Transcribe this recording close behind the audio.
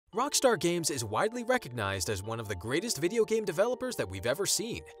Rockstar Games is widely recognized as one of the greatest video game developers that we've ever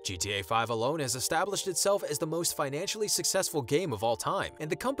seen. GTA 5 alone has established itself as the most financially successful game of all time, and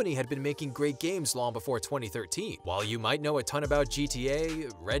the company had been making great games long before 2013. While you might know a ton about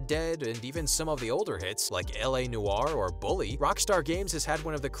GTA, Red Dead, and even some of the older hits like LA Noire or Bully, Rockstar Games has had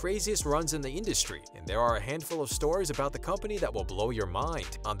one of the craziest runs in the industry, and there are a handful of stories about the company that will blow your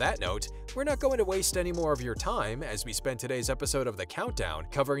mind. On that note, we're not going to waste any more of your time as we spend today's episode of The Countdown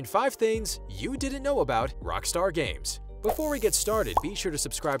covering 5 things you didn't know about Rockstar Games. Before we get started, be sure to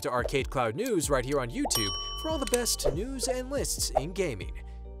subscribe to ArcadeCloud News right here on YouTube for all the best news and lists in gaming.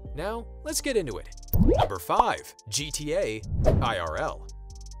 Now, let's get into it. Number 5. GTA IRL.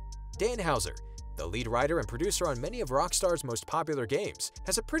 Dan Houser, the lead writer and producer on many of Rockstar's most popular games,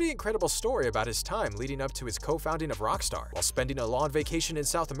 has a pretty incredible story about his time leading up to his co-founding of Rockstar. While spending a long vacation in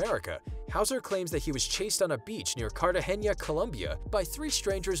South America, Houser claims that he was chased on a beach near Cartagena, Colombia by 3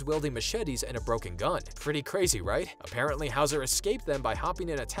 strangers wielding machetes and a broken gun. Pretty crazy, right? Apparently, Houser escaped them by hopping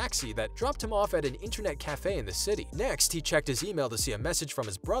in a taxi that dropped him off at an internet cafe in the city. Next, he checked his email to see a message from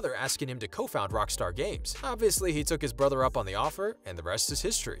his brother asking him to co-found Rockstar Games. Obviously, he took his brother up on the offer, and the rest is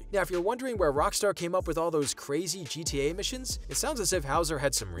history. Now, if you're wondering where Rockstar came up with all those crazy GTA missions, it sounds as if Houser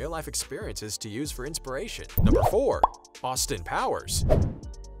had some real-life experiences to use for inspiration. Number 4. Austin Powers.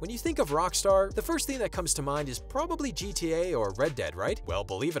 When you think of Rockstar, the first thing that comes to mind is probably GTA or Red Dead, right? Well,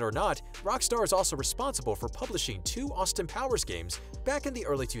 believe it or not, Rockstar is also responsible for publishing 2 Austin Powers games back in the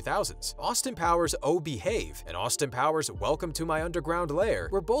early 2000s. Austin Powers Oh Behave and Austin Powers Welcome to My Underground Lair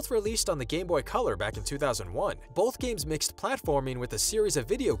were both released on the Game Boy Color back in 2001. Both games mixed platforming with a series of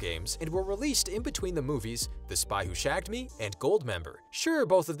video games and were released in between the movies The Spy Who Shagged Me and Goldmember. Sure,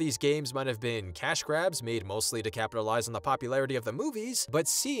 both of these games might have been cash grabs made mostly to capitalize on the popularity of the movies, but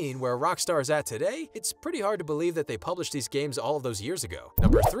seeing where Rockstar is at today, it's pretty hard to believe that they published these games all of those years ago.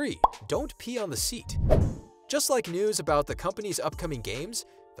 Number 3. Don't pee on the seat. Just like news about the company's upcoming games,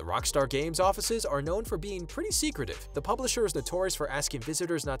 the Rockstar Games offices are known for being pretty secretive. The publisher is notorious for asking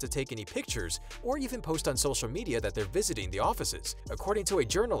visitors not to take any pictures or even post on social media that they're visiting the offices. According to a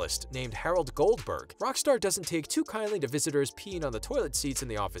journalist named Harold Goldberg, Rockstar doesn't take too kindly to visitors peeing on the toilet seats in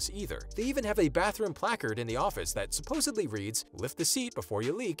the office either. They even have a bathroom placard in the office that supposedly reads, "Lift the seat before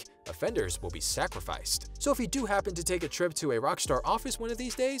you leak, offenders will be sacrificed." So if you do happen to take a trip to a Rockstar office one of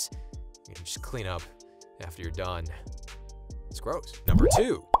these days, you can just clean up after you're done. It's gross. Number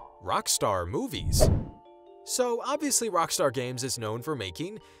 2. Rockstar Movies. So obviously Rockstar Games is known for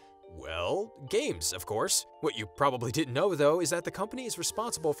making, well, games, of course. What you probably didn't know, though, is that the company is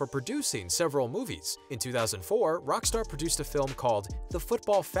responsible for producing several movies. In 2004, Rockstar produced a film called The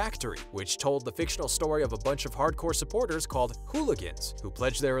Football Factory, which told the fictional story of a bunch of hardcore supporters called hooligans, who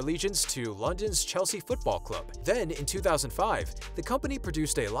pledged their allegiance to London's Chelsea Football Club. Then, in 2005, the company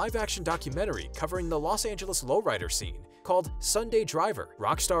produced a live-action documentary covering the Los Angeles lowrider scene, called Sunday Driver.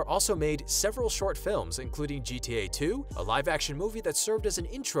 Rockstar also made several short films, including GTA 2, a live-action movie that served as an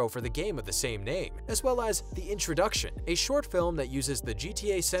intro for the game of the same name, as well as The Introduction, a short film that uses the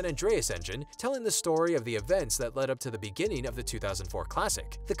GTA San Andreas engine, telling the story of the events that led up to the beginning of the 2004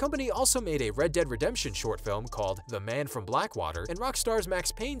 classic. The company also made a Red Dead Redemption short film called The Man from Blackwater, and Rockstar's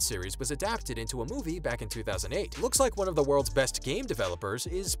Max Payne series was adapted into a movie back in 2008. Looks like one of the world's best game developers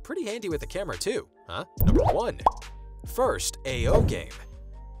is pretty handy with the camera too, huh? Number 1. First AO game.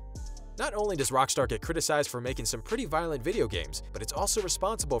 Not only does Rockstar get criticized for making some pretty violent video games, but it's also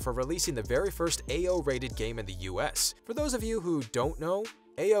responsible for releasing the very first AO-rated game in the US. For those of you who don't know,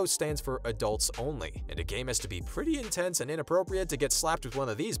 AO stands for Adults Only, and a game has to be pretty intense and inappropriate to get slapped with one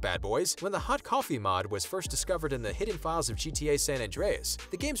of these bad boys. When the Hot Coffee mod was first discovered in the hidden files of GTA San Andreas,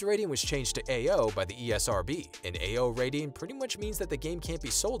 the game's rating was changed to AO by the ESRB. An AO rating pretty much means that the game can't be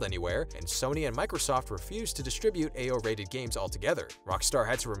sold anywhere, and Sony and Microsoft refused to distribute AO-rated games altogether. Rockstar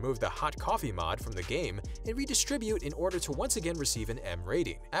had to remove the Hot Coffee mod from the game and redistribute in order to once again receive an M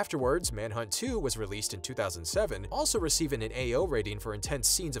rating. Afterwards, Manhunt 2 was released in 2007, also receiving an AO rating for intense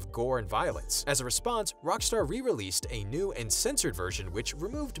scenes of gore and violence. As a response, Rockstar re-released a new and censored version which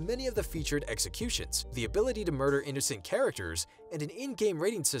removed many of the featured executions, the ability to murder innocent characters, and an in-game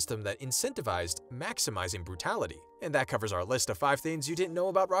rating system that incentivized maximizing brutality. And that covers our list of 5 things you didn't know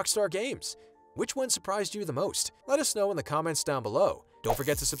about Rockstar Games. Which one surprised you the most? Let us know in the comments down below. Don't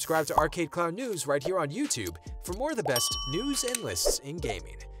forget to subscribe to ArcadeCloud News right here on YouTube for more of the best news and lists in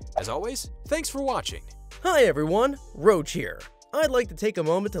gaming. As always, thanks for watching. Hi everyone, Roach here. I'd like to take a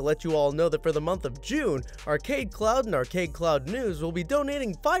moment to let you all know that for the month of June, ArcadeCloud and ArcadeCloud News will be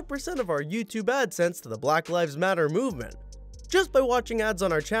donating 5% of our YouTube AdSense to the Black Lives Matter movement. Just by watching ads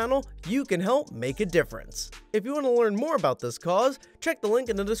on our channel, you can help make a difference. If you want to learn more about this cause, check the link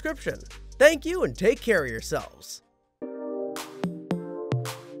in the description. Thank you and take care of yourselves.